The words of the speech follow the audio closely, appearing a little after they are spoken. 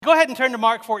Go ahead and turn to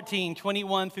Mark 14,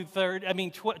 12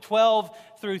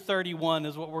 through 31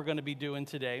 is what we're going to be doing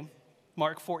today.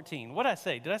 Mark 14. What did I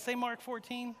say? Did I say Mark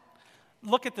 14?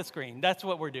 Look at the screen. That's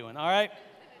what we're doing, all right?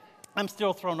 I'm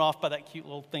still thrown off by that cute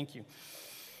little thank you.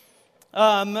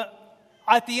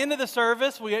 At the end of the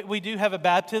service, we do have a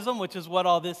baptism, which is what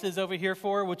all this is over here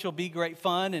for, which will be great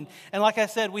fun. And like I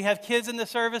said, we have kids in the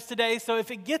service today, so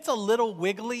if it gets a little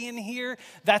wiggly in here,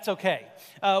 that's okay.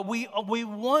 We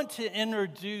want to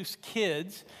introduce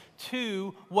kids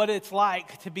to what it's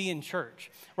like to be in church,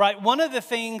 right? One of the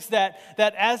things that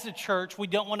as a church we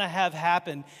don't want to have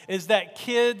happen is that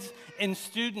kids and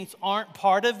students aren't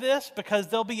part of this, because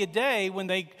there'll be a day when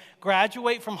they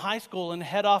graduate from high school and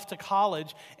head off to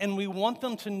college, and we want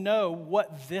them to know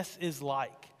what this is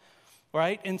like.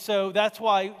 Right? And so that's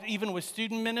why even with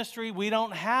student ministry, we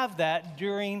don't have that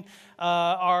during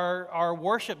our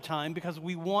worship time, because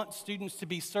we want students to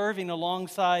be serving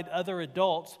alongside other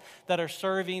adults that are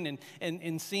serving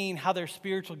and seeing how their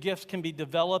spiritual gifts can be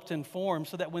developed and formed,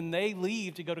 so that when they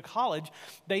leave to go to college,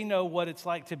 they know what it's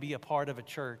like to be a part of a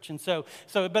church. And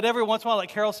but every once in a while, like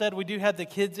Carol said, we do have the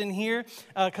kids in here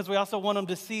because we also want them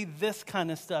to see this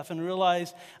kind of stuff and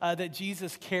realize that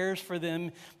Jesus cares for them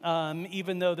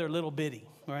even though they're little bitty,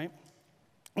 right?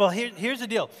 Well, here's the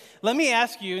deal. Let me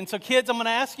ask you, and so kids, I'm going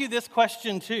to ask you this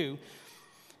question too.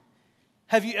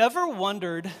 Have you ever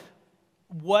wondered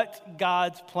what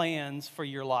God's plans for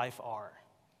your life are?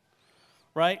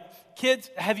 Right? Kids,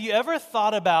 have you ever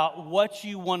thought about what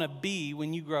you want to be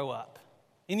when you grow up?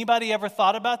 Anybody ever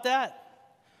thought about that?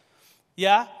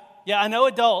 Yeah? Yeah, I know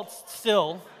adults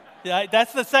still. Yeah,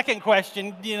 that's the second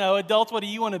question. You know, adults, what do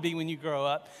you want to be when you grow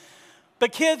up?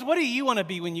 But kids, what do you want to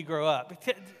be when you grow up?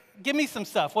 Give me some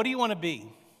stuff. What do you want to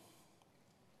be?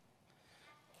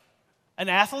 An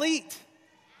athlete?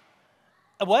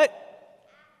 A what?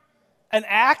 An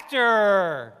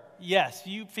actor. Yes,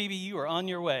 you, Phoebe, you are on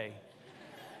your way.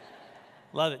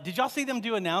 Love it. Did y'all see them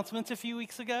do announcements a few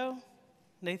weeks ago?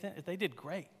 Nathan, they did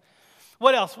great.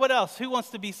 What else? What else? Who wants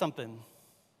to be something?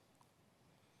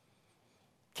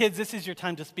 Kids, this is your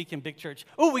time to speak in Big Church.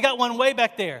 Oh, we got one way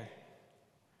back there.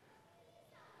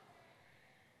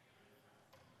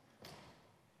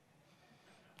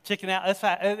 Chicken out.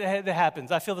 It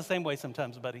happens. I feel the same way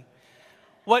sometimes, buddy.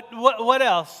 What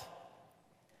else?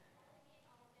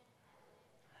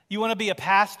 You want to be a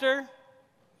pastor?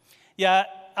 Yeah.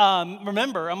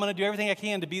 Remember, I'm going to do everything I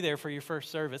can to be there for your first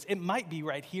service. It might be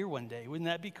right here one day. Wouldn't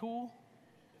that be cool?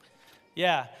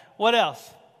 Yeah. What else?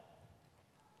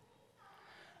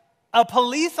 A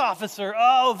police officer.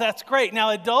 Oh, that's great. Now,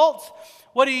 adults,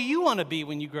 what do you want to be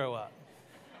when you grow up?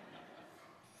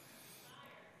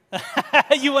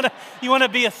 you want to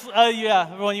be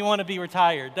you want to be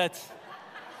retired. That's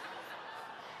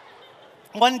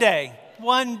one day.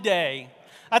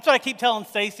 That's what I keep telling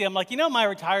Stacy. I'm like, my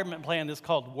retirement plan is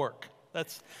called work.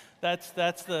 That's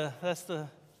the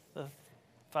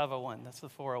 501. That's the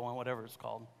 401, whatever it's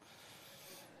called.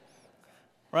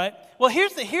 Right? Well,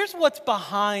 here's what's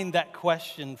behind that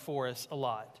question for us a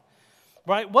lot.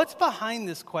 Right? What's behind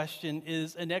this question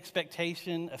is an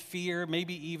expectation, a fear,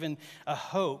 maybe even a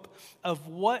hope of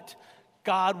what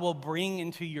God will bring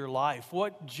into your life,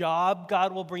 what job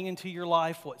God will bring into your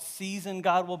life, what season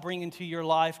God will bring into your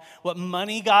life, what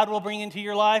money God will bring into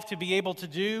your life to be able to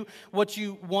do what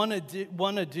you want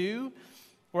to do,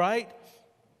 right?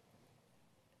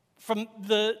 From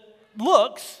the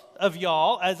looks of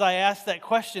y'all, as I ask that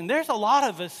question, there's a lot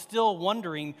of us still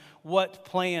wondering what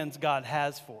plans God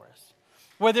has for us.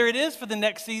 Whether it is for the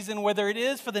next season, whether it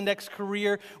is for the next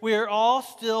career, we are all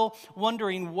still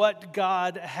wondering what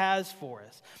God has for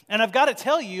us. And I've got to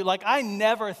tell you, I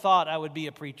never thought I would be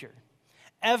a preacher,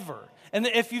 ever. And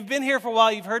if you've been here for a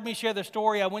while, you've heard me share the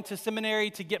story. I went to seminary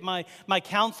to get my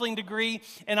counseling degree,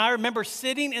 and I remember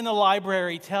sitting in the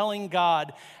library telling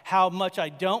God how much I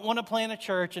don't want to plant a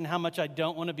church and how much I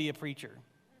don't want to be a preacher.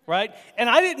 Right? And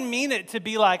I didn't mean it to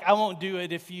be like, I won't do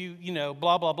it if you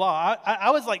blah, blah, blah. I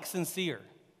was sincere.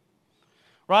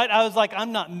 Right? I was like,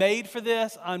 I'm not made for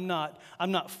this. I'm not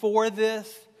for this.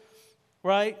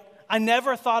 Right? I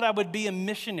never thought I would be a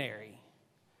missionary.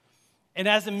 And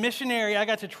as a missionary, I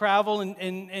got to travel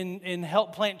and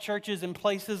help plant churches in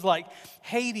places like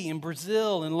Haiti and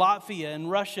Brazil and Latvia and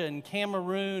Russia and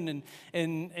Cameroon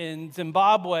and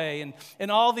Zimbabwe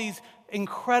and all these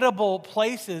incredible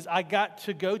places I got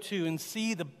to go to and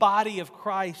see the body of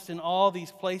Christ in all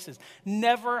these places.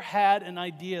 Never had an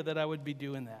idea that I would be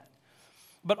doing that.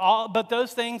 But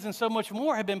those things and so much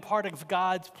more have been part of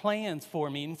God's plans for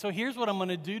me. And so here's what I'm going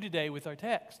to do today with our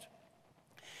text.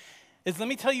 Let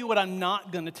me tell you what I'm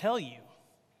not going to tell you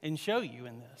and show you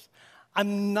in this.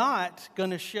 I'm not going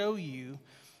to show you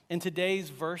in today's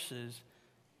verses,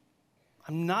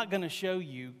 I'm not going to show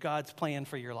you God's plan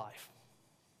for your life.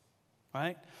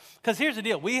 Right? Because here's the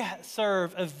deal. We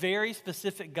serve a very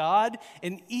specific God,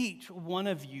 and each one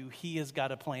of you, he has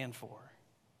got a plan for.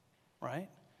 Right?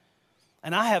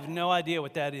 And I have no idea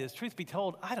what that is. Truth be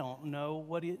told, I don't know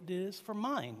what it is for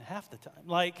mine half the time.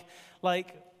 Like,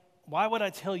 why would I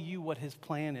tell you what his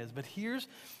plan is? But here's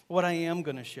what I am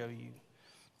going to show you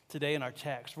today in our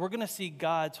text. We're going to see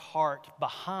God's heart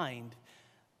behind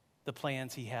the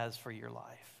plans he has for your life.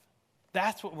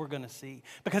 That's what we're going to see.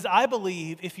 Because I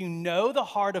believe if you know the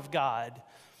heart of God,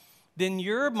 then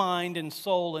your mind and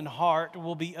soul and heart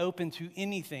will be open to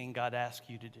anything God asks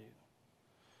you to do.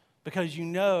 Because you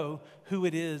know who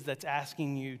it is that's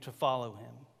asking you to follow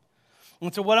him.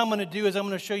 And so what I'm going to do is I'm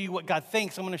going to show you what God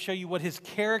thinks. I'm going to show you what his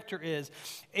character is.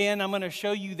 And I'm going to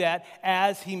show you that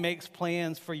as he makes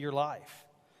plans for your life.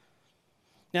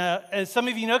 Now, as some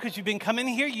of you know, because you've been coming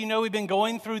here, you know we've been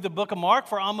going through the book of Mark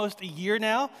for almost a year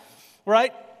now,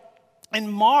 right?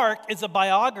 And Mark is a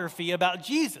biography about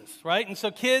Jesus, right? And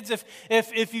so kids,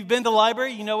 if you've been to the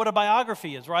library, you know what a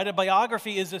biography is, right? A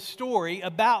biography is a story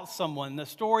about someone, a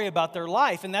story about their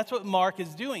life. And that's what Mark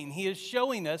is doing. He is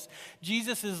showing us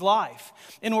Jesus' life.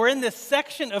 And we're in this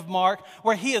section of Mark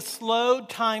where he has slowed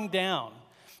time down.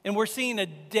 And we're seeing a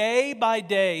day by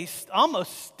day,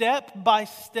 almost step by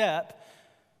step,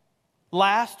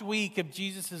 last week of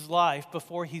Jesus' life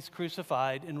before he's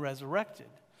crucified and resurrected.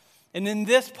 And in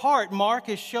this part, Mark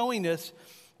is showing us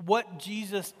what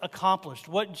Jesus accomplished,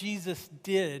 what Jesus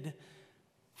did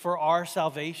for our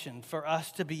salvation, for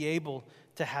us to be able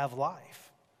to have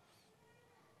life.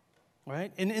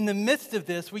 Right? And in the midst of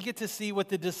this, we get to see what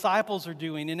the disciples are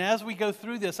doing. And as we go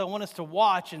through this, I want us to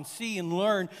watch and see and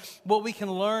learn what we can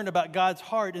learn about God's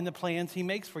heart and the plans he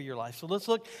makes for your life. So let's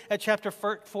look at chapter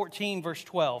 14, verse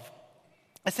 12.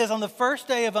 It says, on the first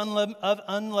day of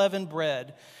unleavened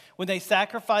bread, when they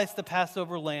sacrificed the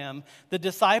Passover lamb, the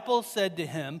disciples said to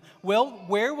him, well,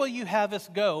 where will you have us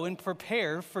go and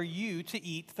prepare for you to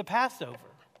eat the Passover?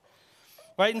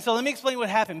 Right, and so let me explain what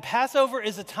happened. Passover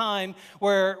is a time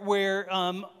where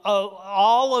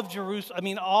all of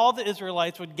Jerusalem, all the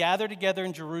Israelites would gather together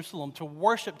in Jerusalem to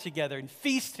worship together and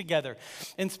feast together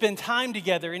and spend time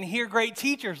together and hear great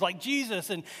teachers like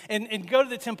Jesus and go to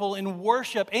the temple and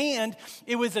worship. And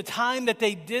it was a time that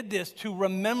they did this to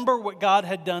remember what God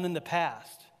had done in the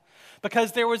past.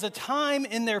 Because there was a time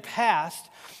in their past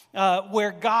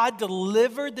where God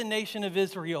delivered the nation of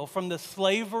Israel from the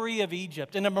slavery of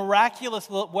Egypt in a miraculous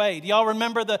way. Do y'all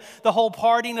remember the whole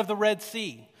parting of the Red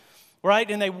Sea?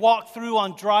 Right? And they walked through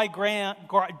on dry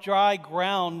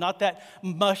ground, not that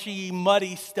mushy,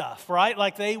 muddy stuff, right?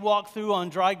 Like they walked through on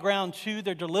dry ground to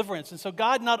their deliverance. And so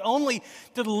God not only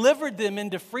delivered them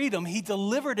into freedom, he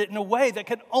delivered it in a way that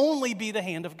could only be the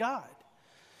hand of God.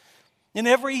 And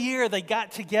every year they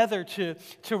got together to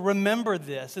remember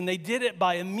this, and they did it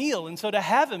by a meal. And so to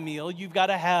have a meal, you've got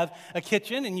to have a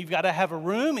kitchen, and you've got to have a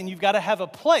room, and you've got to have a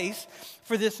place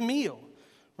for this meal,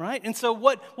 right? And so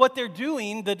what they're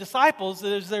doing, the disciples,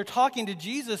 is they're talking to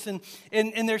Jesus, and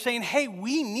they're saying, hey,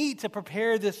 we need to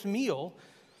prepare this meal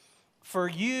for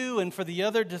you and for the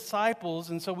other disciples,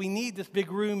 and so we need this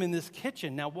big room in this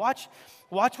kitchen. Now watch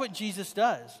what Jesus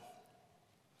does.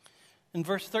 In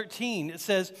verse 13, it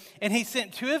says, and he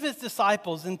sent two of his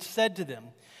disciples and said to them,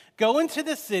 go into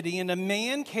the city, and a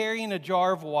man carrying a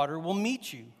jar of water will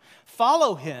meet you.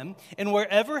 Follow him, and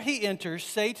wherever he enters,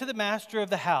 say to the master of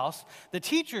the house, the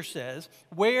teacher says,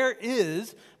 where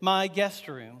is my guest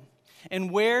room?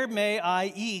 And where may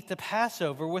I eat the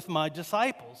Passover with my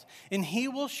disciples? And he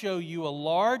will show you a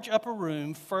large upper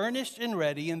room, furnished and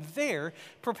ready, and there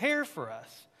prepare for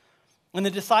us. And the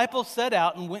disciples set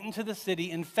out and went into the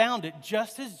city and found it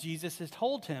just as Jesus had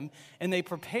told him, and they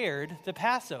prepared the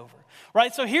Passover.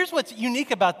 Right? So here's what's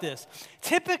unique about this.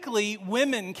 Typically,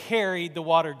 women carried the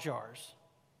water jars.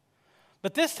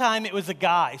 But this time it was a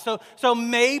guy. So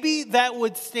maybe that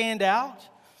would stand out,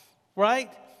 right?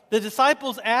 The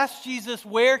disciples asked Jesus,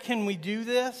 where can we do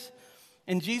this?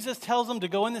 And Jesus tells them to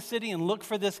go in the city and look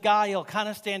for this guy. He'll kind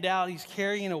of stand out. He's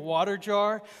carrying a water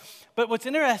jar. But what's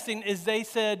interesting is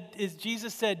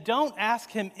Jesus said, don't ask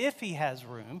him if he has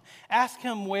room. Ask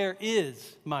him, where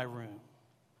is my room?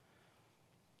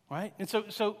 Right? And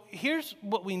so here's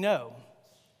what we know,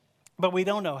 but we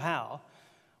don't know how.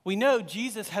 We know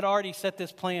Jesus had already set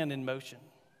this plan in motion.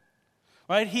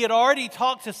 right? He had already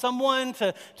talked to someone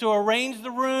to arrange the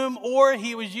room, or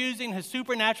he was using his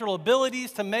supernatural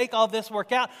abilities to make all this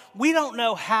work out. We don't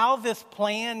know how this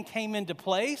plan came into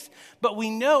place, but we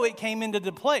know it came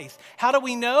into place. How do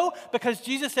we know? Because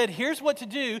Jesus said, here's what to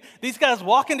do. These guys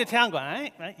walk into town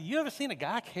going, you ever seen a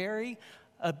guy carry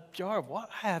a jar of what?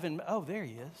 I haven't. Oh, there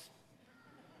he is.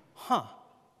 Huh.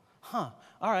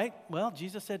 All right, well,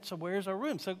 Jesus said, so where's our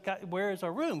room? So where is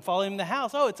our room? Follow him in the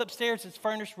house. Oh, it's upstairs. It's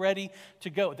furnished, ready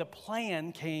to go. The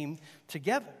plan came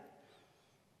together,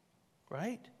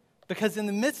 right? Because in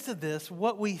the midst of this,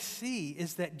 what we see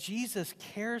is that Jesus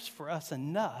cares for us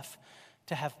enough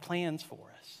to have plans for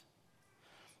us,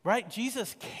 right?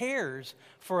 Jesus cares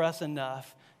for us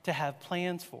enough to have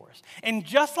plans for us. And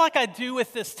just like I do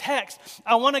with this text,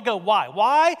 I want to go, why?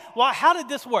 Why? How did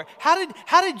this work? How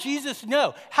did Jesus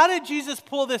know? How did Jesus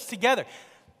pull this together?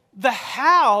 The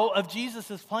how of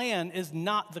Jesus' plan is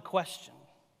not the question.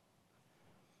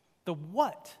 The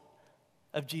what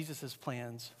of Jesus'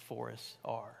 plans for us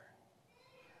are.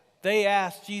 They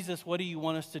asked Jesus, what do you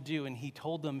want us to do? And he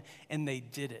told them, and they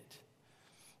did it.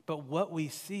 But what we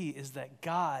see is that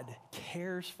God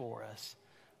cares for us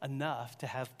enough to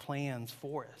have plans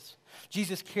for us.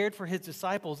 Jesus cared for his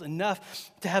disciples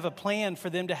enough to have a plan for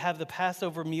them to have the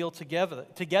Passover meal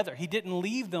together. He didn't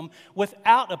leave them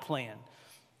without a plan,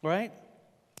 right?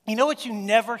 You know what you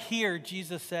never hear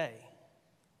Jesus say?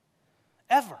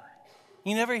 Ever.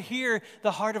 You never hear the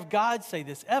heart of God say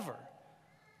this, ever.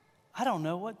 I don't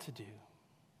know what to do.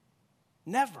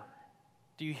 Never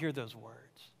do you hear those words.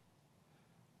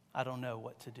 I don't know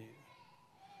what to do.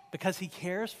 Because he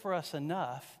cares for us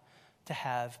enough to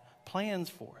have plans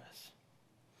for us.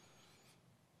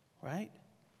 Right?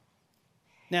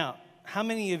 Now, how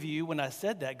many of you, when I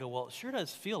said that, go, well, it sure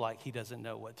does feel like he doesn't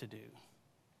know what to do.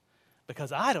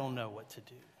 Because I don't know what to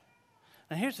do.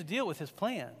 Now, here's the deal with his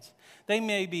plans. They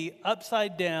may be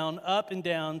upside down, up and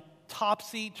down,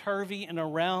 topsy-turvy, and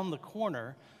around the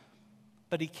corner,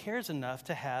 but he cares enough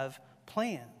to have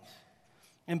plans.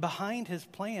 And behind his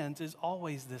plans is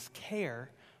always this care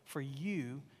for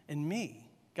you and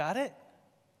me. Got it?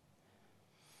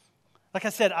 Like I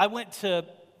said, I went to,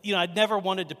 I'd never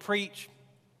wanted to preach.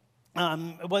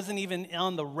 It wasn't even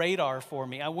on the radar for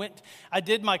me. I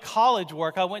did my college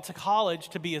work. I went to college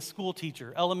to be a school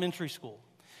teacher, elementary school.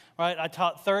 Right? I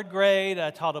taught third grade. I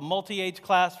taught a multi-age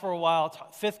class for a while. I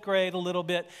taught fifth grade a little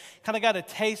bit. Kind of got a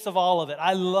taste of all of it.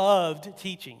 I loved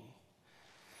teaching.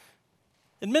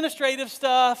 Administrative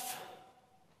stuff,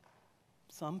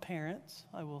 some parents,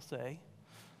 I will say,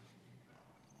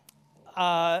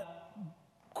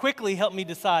 quickly helped me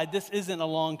decide this isn't a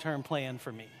long-term plan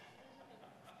for me.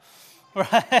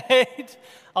 Right?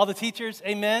 All the teachers,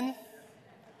 amen?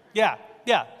 Yeah.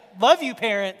 Love you,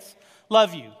 parents.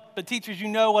 Love you. But teachers, you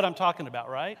know what I'm talking about,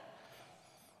 right?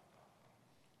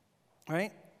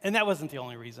 Right? And that wasn't the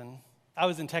only reason. I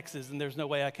was in Texas, and there's no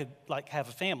way I could, have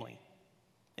a family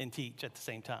and teach at the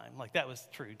same time. That was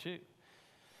true, too.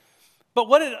 But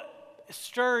what it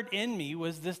stirred in me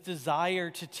was this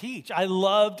desire to teach. I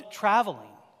loved traveling.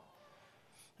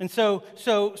 And so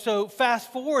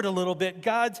fast forward a little bit,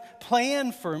 God's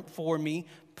plan for me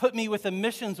put me with a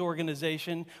missions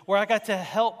organization where I got to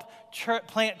help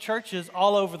plant churches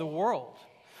all over the world.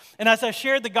 And as I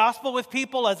shared the gospel with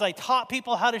people, as I taught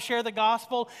people how to share the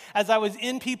gospel, as I was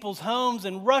in people's homes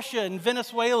in Russia and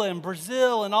Venezuela and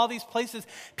Brazil and all these places,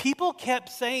 people kept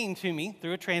saying to me,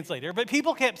 through a translator, but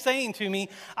people kept saying to me,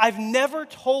 I've never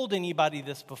told anybody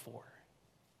this before,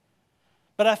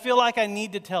 but I feel like I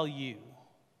need to tell you.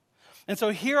 And so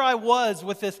here I was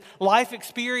with this life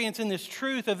experience and this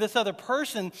truth of this other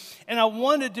person, and I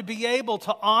wanted to be able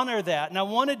to honor that, and I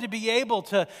wanted to be able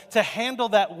to handle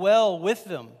that well with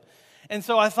them. And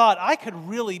so I thought, I could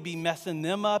really be messing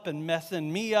them up and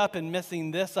messing me up and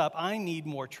messing this up. I need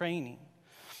more training.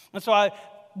 And so I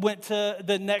went to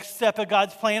the next step of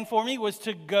God's plan for me was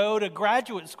to go to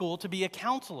graduate school to be a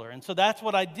counselor. And so that's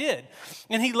what I did.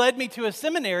 And he led me to a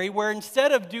seminary where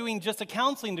instead of doing just a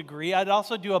counseling degree, I'd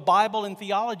also do a Bible and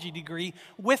theology degree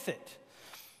with it.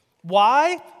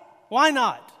 Why? Why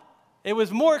not? It was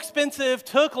more expensive,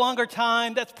 took longer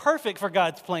time. That's perfect for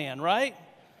God's plan, right?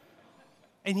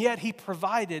 And yet he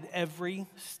provided every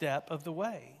step of the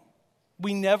way.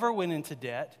 We never went into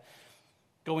debt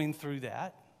going through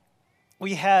that.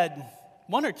 We had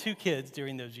one or two kids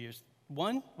during those years.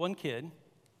 One kid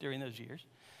during those years.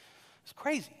 It's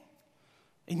crazy.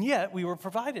 And yet we were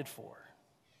provided for.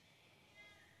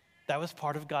 That was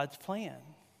part of God's plan.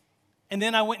 And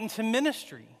then I went into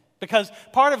ministry because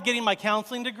part of getting my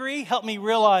counseling degree helped me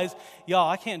realize, y'all,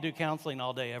 I can't do counseling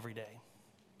all day, every day.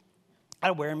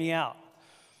 That'd wear me out.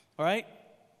 All right?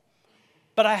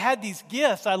 but I had these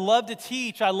gifts. I loved to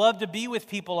teach. I loved to be with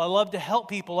people. I loved to help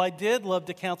people. I did love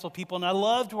to counsel people, and I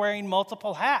loved wearing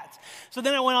multiple hats. So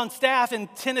then I went on staff in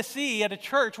Tennessee at a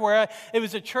church where it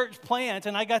was a church plant,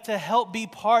 and I got to help be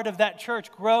part of that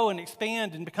church grow and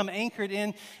expand and become anchored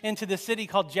into the city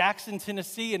called Jackson,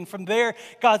 Tennessee. And from there,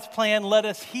 God's plan led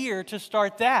us here to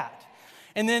start that.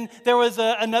 And then there was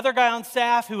another guy on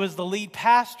staff who was the lead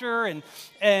pastor, and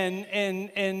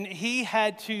he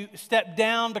had to step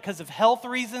down because of health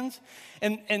reasons.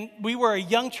 And we were a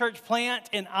young church plant,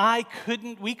 and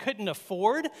we couldn't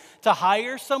afford to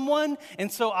hire someone. And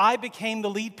so I became the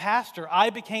lead pastor. I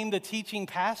became the teaching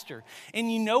pastor. And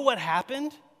you know what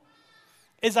happened?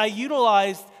 Is I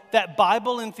utilized that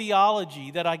Bible and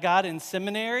theology that I got in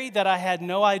seminary that I had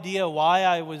no idea why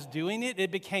I was doing it.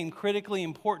 It became critically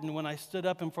important when I stood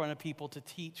up in front of people to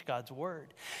teach God's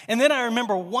word. And then I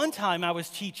remember one time I was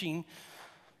teaching,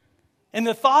 and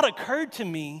the thought occurred to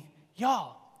me,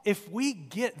 y'all, if we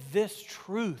get this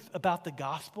truth about the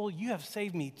gospel, you have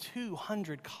saved me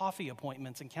 200 coffee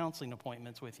appointments and counseling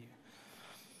appointments with you.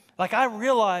 Like, I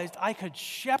realized I could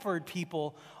shepherd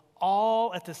people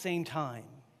all at the same time.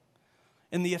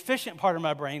 And the efficient part of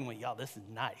my brain went, y'all, this is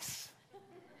nice.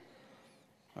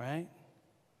 Right?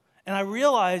 And I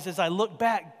realized as I look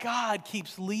back, God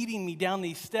keeps leading me down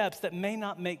these steps that may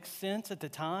not make sense at the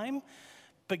time,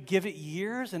 but give it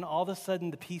years, and all of a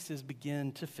sudden the pieces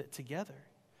begin to fit together.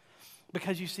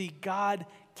 Because you see, God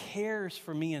cares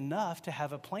for me enough to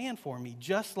have a plan for me,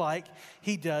 just like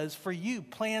he does for you.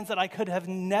 Plans that I could have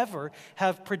never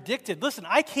have predicted. Listen,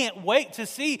 I can't wait to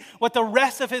see what the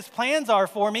rest of his plans are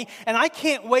for me, and I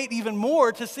can't wait even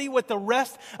more to see what the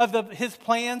rest of his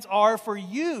plans are for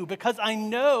you, because I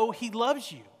know he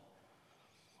loves you,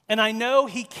 and I know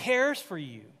he cares for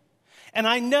you, and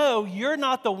I know you're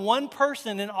not the one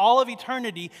person in all of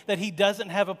eternity that he doesn't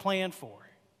have a plan for.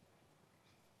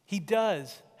 He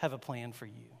does have a plan for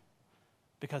you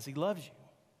because he loves you.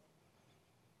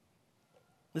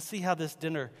 Let's see how this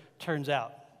dinner turns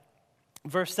out.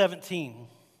 Verse 17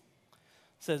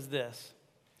 says this.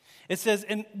 It says,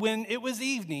 "And when it was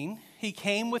evening, he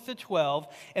came with the 12,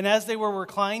 and as they were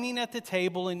reclining at the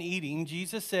table and eating,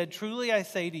 Jesus said, 'Truly I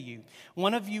say to you,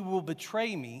 one of you will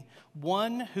betray me,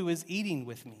 one who is eating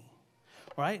with me.'"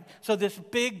 Right? So this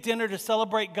big dinner to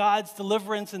celebrate God's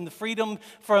deliverance and the freedom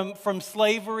from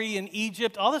slavery in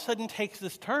Egypt all of a sudden takes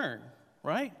this turn,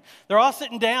 right? They're all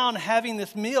sitting down having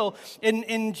this meal,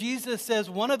 and Jesus says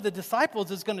one of the disciples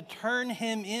is going to turn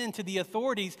him in to the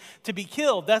authorities to be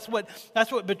killed. That's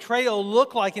what betrayal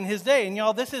looked like in his day. And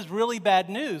y'all, this is really bad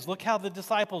news. Look how the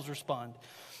disciples respond.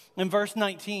 In verse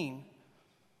 19,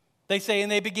 they say, "And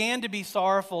they began to be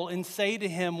sorrowful and say to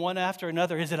him one after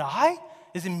another, 'Is it I?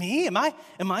 Is it me? Am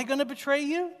I going to betray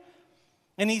you?'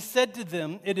 And he said to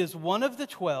them, 'It is one of the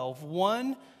 12,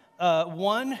 one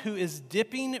who is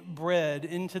dipping bread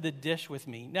into the dish with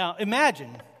me.'" Now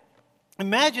imagine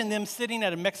them sitting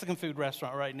at a Mexican food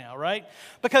restaurant right now, right?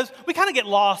 Because we kind of get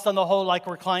lost on the whole like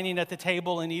reclining at the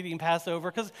table and eating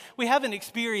Passover because we haven't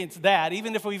experienced that.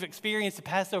 Even if we've experienced a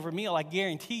Passover meal, I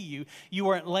guarantee you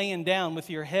weren't laying down with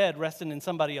your head resting in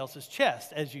somebody else's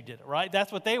chest as you did it, right?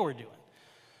 That's what they were doing.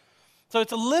 So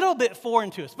it's a little bit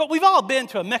foreign to us. But we've all been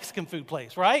to a Mexican food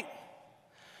place, right?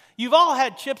 You've all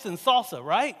had chips and salsa,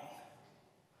 right?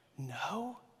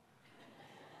 No?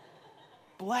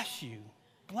 Bless you.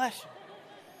 Bless you.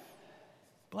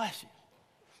 Bless you.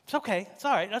 It's okay. It's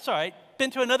all right. That's all right.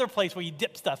 Been to another place where you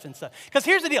dip stuff and stuff. Because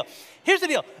here's the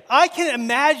deal. I can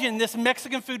imagine this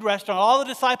Mexican food restaurant. All the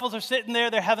disciples are sitting there.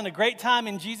 They're having a great time.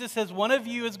 And Jesus says, "One of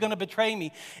you is going to betray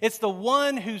me. It's the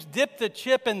one who's dipped the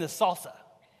chip in the salsa."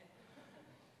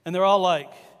 And they're all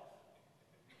like,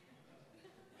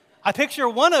 I picture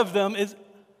one of them is,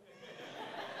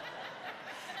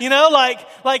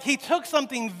 like he took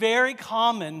something very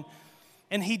common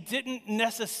and he didn't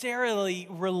necessarily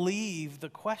relieve the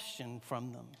question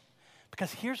from them.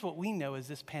 Because here's what we know as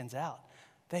this pans out.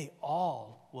 They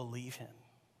all will leave him.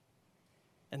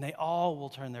 And they all will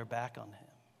turn their back on him.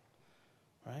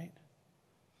 Right?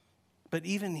 But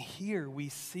even here we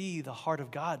see the heart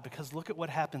of God, because look at what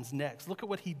happens next. Look at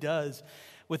what he does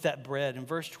with that bread. In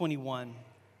verse 21,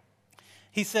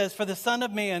 he says, "For the Son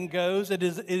of Man goes, it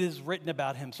is written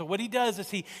about him." So what he does is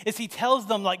he tells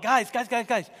them, like, guys,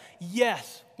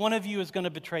 yes, one of you is going to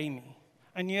betray me.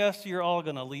 And yes, you're all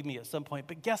going to leave me at some point.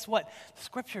 But guess what? The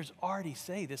scriptures already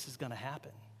say this is going to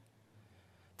happen.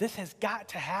 This has got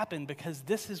to happen because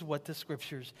this is what the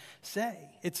scriptures say.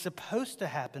 It's supposed to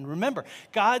happen. Remember,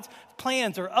 God's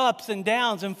plans are ups and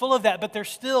downs and full of that, but they're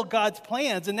still God's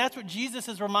plans. And that's what Jesus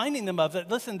is reminding them of. That,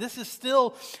 listen, this is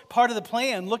still part of the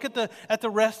plan. Look at the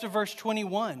rest of verse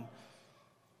 21.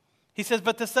 He says,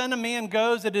 but the Son of Man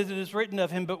goes as it is written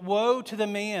of him, but woe to the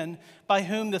man by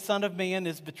whom the Son of Man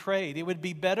is betrayed. It would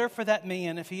be better for that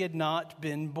man if he had not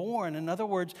been born. In other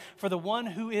words, for the one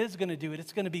who is going to do it,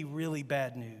 it's going to be really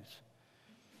bad news,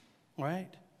 right?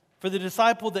 For the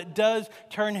disciple that does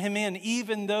turn him in,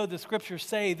 even though the scriptures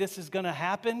say this is going to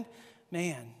happen,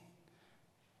 man,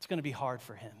 it's going to be hard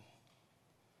for him.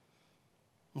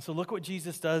 And so look what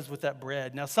Jesus does with that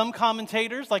bread. Now, some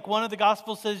commentators, like one of the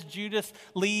Gospels says Judas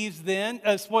leaves then.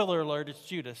 Spoiler alert, it's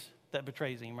Judas that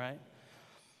betrays him, right?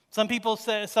 Some people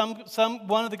say,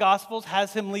 one of the Gospels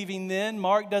has him leaving then.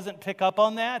 Mark doesn't pick up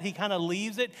on that. He kind of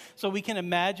leaves it so we can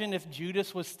imagine if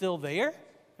Judas was still there.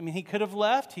 I mean, he could have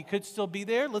left. He could still be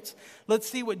there. Let's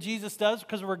see what Jesus does,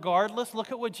 because regardless,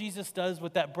 look at what Jesus does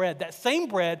with that bread. That same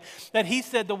bread that he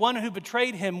said the one who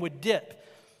betrayed him would dip.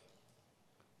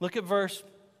 Look at verse,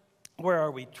 where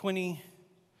are we?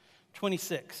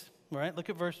 26, right? Look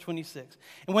at verse 26.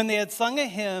 And when they had sung a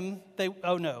hymn,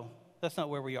 oh no, that's not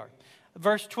where we are.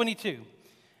 Verse 22.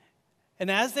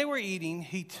 And as they were eating,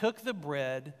 he took the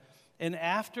bread, and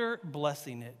after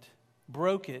blessing it,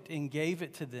 broke it and gave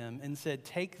it to them and said,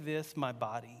 take this, my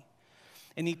body.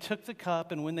 And he took the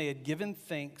cup, and when they had given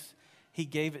thanks, he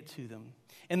gave it to them.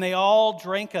 And they all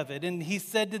drank of it. And he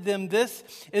said to them, this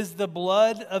is the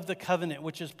blood of the covenant,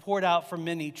 which is poured out for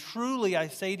many. Truly, I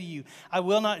say to you, I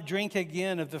will not drink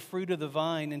again of the fruit of the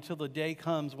vine until the day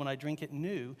comes when I drink it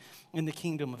new in the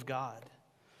kingdom of God.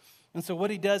 And so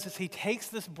what he does is he takes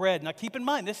this bread. Now keep in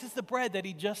mind, this is the bread that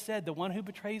he just said, the one who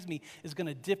betrays me is going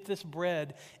to dip this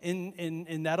bread in,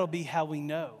 and that'll be how we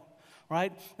know,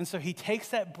 right? And so he takes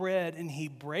that bread and he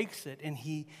breaks it and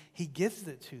he gives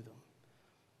it to them.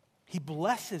 He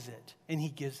blesses it and he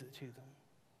gives it to them.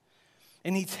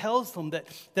 And he tells them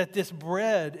that this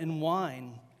bread and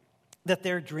wine that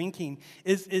they're drinking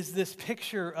is this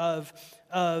picture of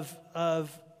hold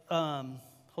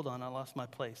on, I lost my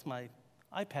place. My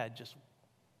iPad just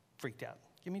freaked out.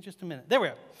 Give me just a minute. There we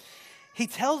are. He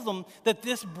tells them that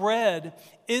this bread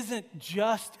isn't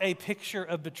just a picture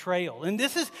of betrayal. And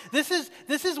this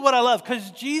is what I love,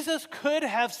 because Jesus could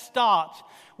have stopped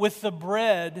with the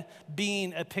bread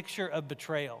being a picture of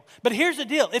betrayal. But here's the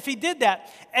deal. If he did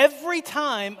that, every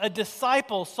time a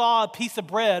disciple saw a piece of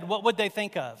bread, what would they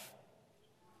think of?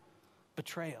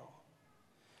 Betrayal.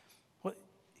 Well,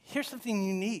 here's something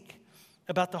unique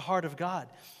about the heart of God.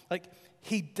 Like,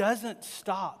 he doesn't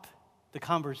stop the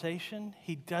conversation.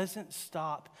 He doesn't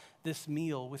stop this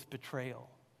meal with betrayal,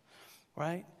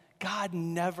 right? God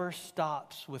never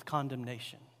stops with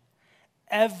condemnation,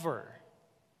 ever.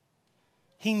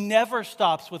 He never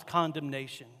stops with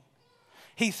condemnation.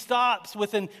 He stops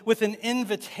with an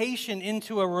invitation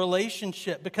into a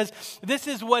relationship, because this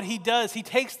is what he does. He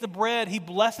takes the bread, he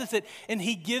blesses it, and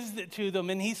he gives it to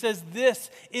them. And he says, this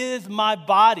is my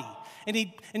body. And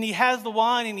he has the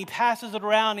wine and he passes it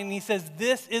around and he says,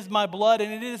 this is my blood.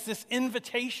 And it is this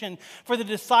invitation for the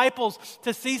disciples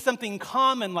to see something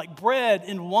common like bread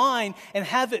and wine and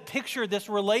have it picture this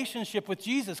relationship with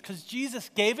Jesus, because Jesus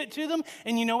gave it to them.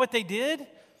 And you know what they did?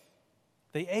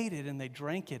 They ate it and they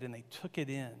drank it and they took it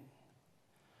in.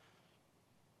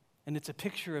 And it's a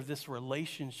picture of this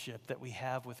relationship that we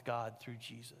have with God through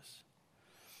Jesus.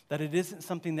 That it isn't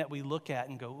something that we look at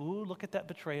and go, ooh, look at that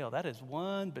betrayal. That is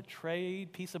one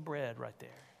betrayed piece of bread right there.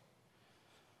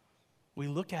 We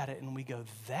look at it and we go,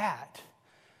 that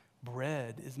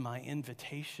bread is my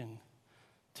invitation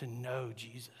to know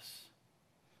Jesus,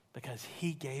 because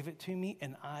he gave it to me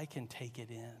and I can take it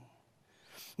in.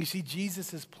 You see,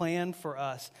 Jesus' plan for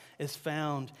us is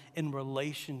found in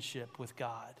relationship with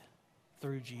God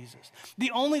through Jesus.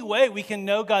 The only way we can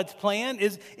know God's plan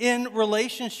is in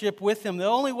relationship with him. The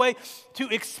only way to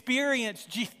experience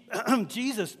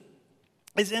Jesus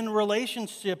is in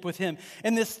relationship with him.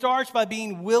 And this starts by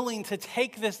being willing to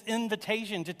take this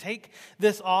invitation, to take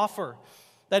this offer,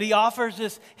 that he offers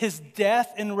us his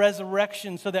death and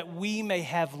resurrection so that we may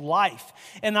have life.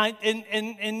 And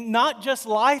not just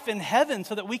life in heaven,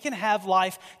 so that we can have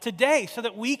life today, so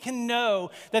that we can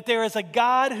know that there is a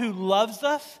God who loves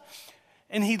us,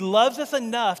 and he loves us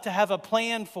enough to have a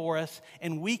plan for us,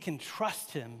 and we can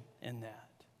trust him in that.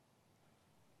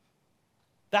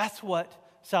 That's what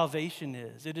salvation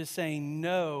is. It is saying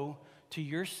no to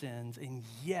your sins and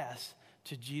yes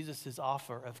to Jesus'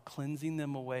 offer of cleansing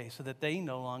them away so that they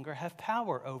no longer have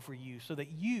power over you, so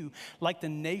that you, like the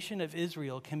nation of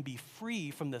Israel, can be free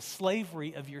from the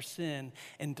slavery of your sin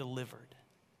and delivered.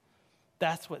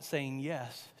 That's what saying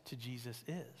yes to Jesus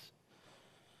is.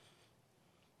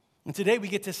 And today we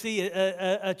get to see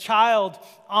a child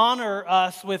honor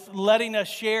us with letting us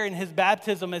share in his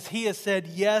baptism as he has said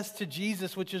yes to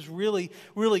Jesus, which is really,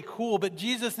 really cool. But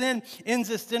Jesus then ends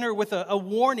this dinner with a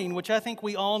warning, which I think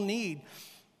we all need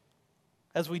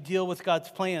as we deal with God's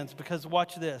plans. Because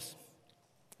watch this.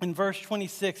 In verse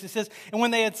 26, it says, "And when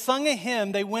they had sung a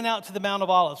hymn, they went out to the Mount of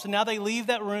Olives." So now they leave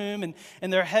that room and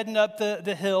they're heading up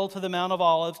the hill to the Mount of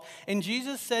Olives. "And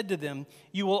Jesus said to them,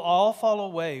 'You will all fall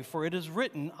away, for it is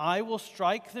written, I will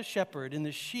strike the shepherd, and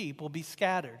the sheep will be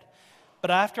scattered. But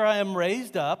after I am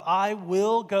raised up, I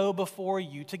will go before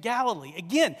you to Galilee.'"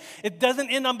 Again, it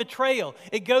doesn't end on betrayal.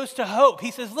 It goes to hope.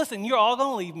 He says, listen, you're all going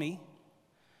to leave me.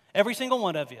 Every single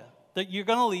one of you. That you're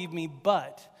going to leave me,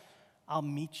 but I'll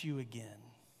meet you again.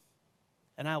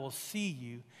 And I will see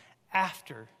you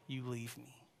after you leave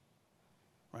me.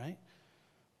 Right?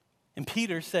 And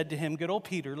Peter said to him, good old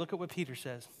Peter, look at what Peter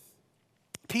says.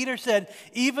 Peter said,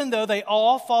 "Even though they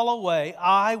all fall away,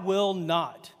 I will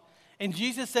not." And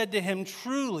Jesus said to him,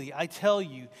 "Truly, I tell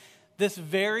you, this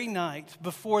very night,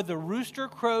 before the rooster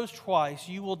crows twice,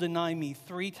 you will deny me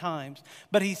 3 times.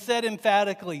 But he said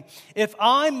emphatically, "If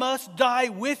I must die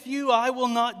with you, I will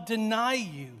not deny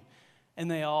you."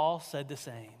 And they all said the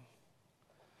same.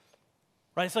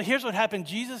 Right, so here's what happened.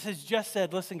 Jesus has just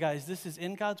said, listen, guys, this is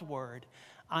in God's word.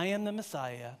 I am the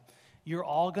Messiah. You're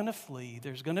all going to flee.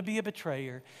 There's going to be a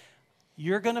betrayer.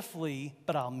 You're going to flee,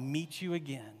 but I'll meet you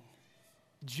again.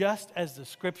 Just as the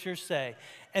scriptures say.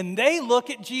 And they look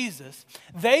at Jesus.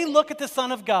 They look at the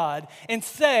Son of God and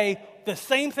say the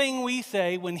same thing we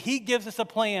say when he gives us a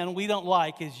plan we don't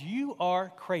like is, you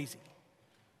are crazy.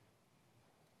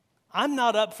 I'm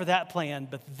not up for that plan,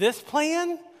 but this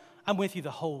plan, I'm with you the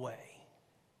whole way.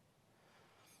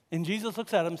 And Jesus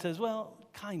looks at him and says, well,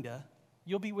 kinda.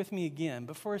 You'll be with me again,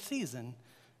 but for a season,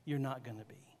 you're not going to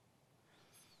be.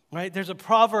 Right? There's a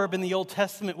proverb in the Old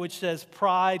Testament which says,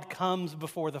 pride comes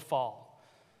before the fall.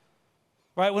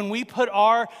 Right? When we put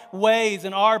our ways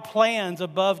and our plans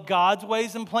above God's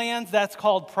ways and plans, that's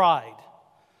called pride.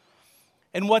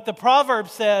 And what the proverb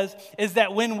says is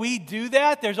that when we do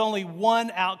that, there's only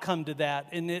one outcome to that,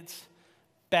 and it's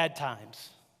bad times.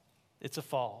 It's a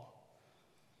fall.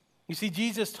 You see,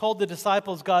 Jesus told the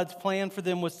disciples God's plan for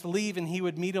them was to leave and he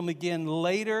would meet them again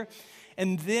later.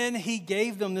 And then he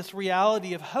gave them this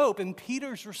reality of hope. And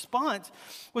Peter's response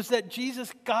was that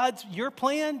your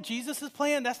plan, Jesus'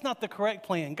 plan, that's not the correct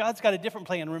plan. God's got a different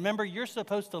plan. Remember, you're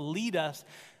supposed to lead us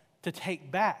to take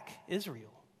back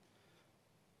Israel.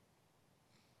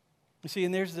 You see,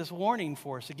 and there's this warning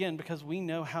for us, again, because we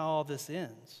know how all this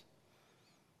ends.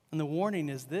 And the warning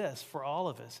is this for all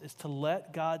of us, is to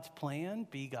let God's plan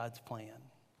be God's plan.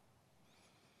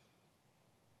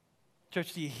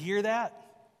 Church, do you hear that?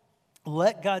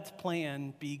 Let God's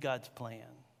plan be God's plan.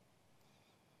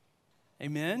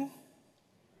 Amen?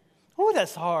 Oh,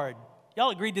 that's hard.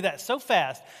 Y'all agreed to that so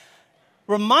fast.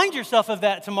 Remind yourself of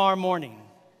that tomorrow morning.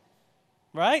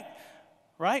 Right?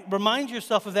 Right? Remind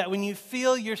yourself of that when you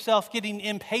feel yourself getting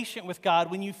impatient with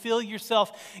God, when you feel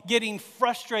yourself getting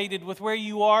frustrated with where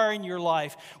you are in your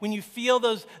life, when you feel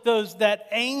that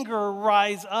anger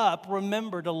rise up,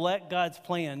 remember to let God's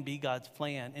plan be God's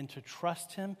plan and to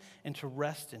trust him and to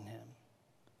rest in him.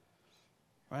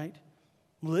 Right?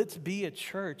 Let's be a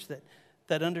church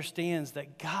that understands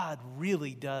that God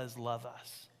really does love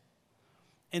us.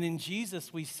 And in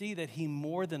Jesus, we see that he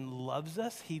more than loves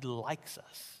us, he likes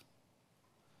us.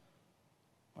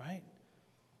 Right?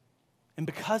 And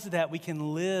because of that, we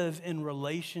can live in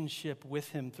relationship with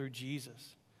him through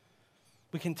Jesus.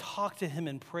 We can talk to him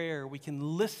in prayer. We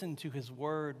can listen to his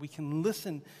word. We can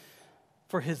listen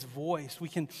for his voice. We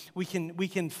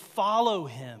can follow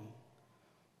him.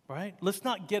 Right? Let's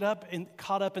not get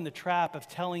caught up in the trap of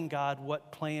telling God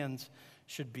what plans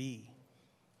should be,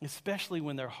 especially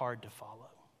when they're hard to follow.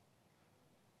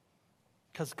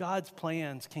 Because God's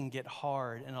plans can get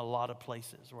hard in a lot of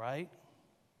places, right?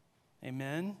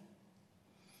 Amen?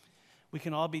 We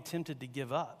can all be tempted to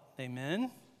give up.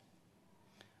 Amen?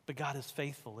 But God is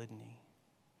faithful, isn't he?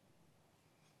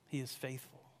 He is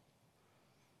faithful.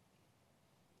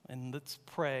 And let's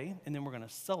pray, and then we're going to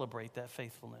celebrate that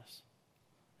faithfulness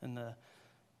and the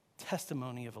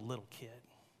testimony of a little kid.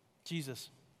 Jesus,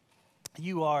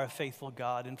 you are a faithful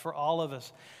God, and for all of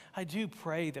us, I do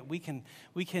pray that we can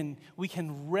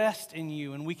rest in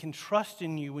you and we can trust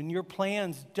in you when your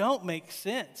plans don't make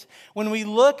sense. When we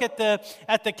look at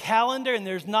the calendar and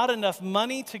there's not enough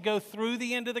money to go through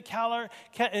the end of the calendar,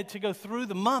 to go through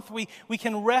the month, we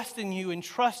can rest in you and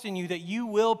trust in you that you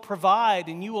will provide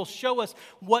and you will show us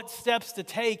what steps to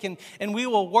take, and we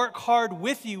will work hard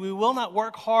with you. We will not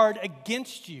work hard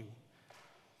against you.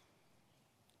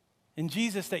 And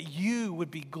Jesus, that you would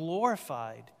be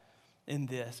glorified in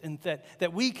this, and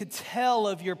that we could tell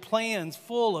of your plans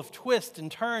full of twists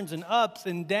and turns and ups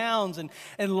and downs and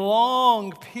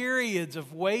long periods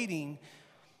of waiting.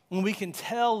 And we can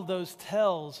tell those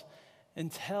tells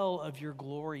and tell of your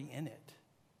glory in it.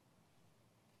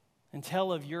 And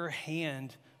tell of your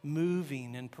hand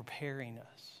moving and preparing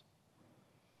us.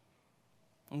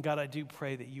 And God, I do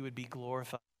pray that you would be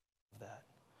glorified in that.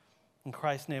 In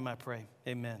Christ's name I pray,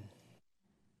 amen.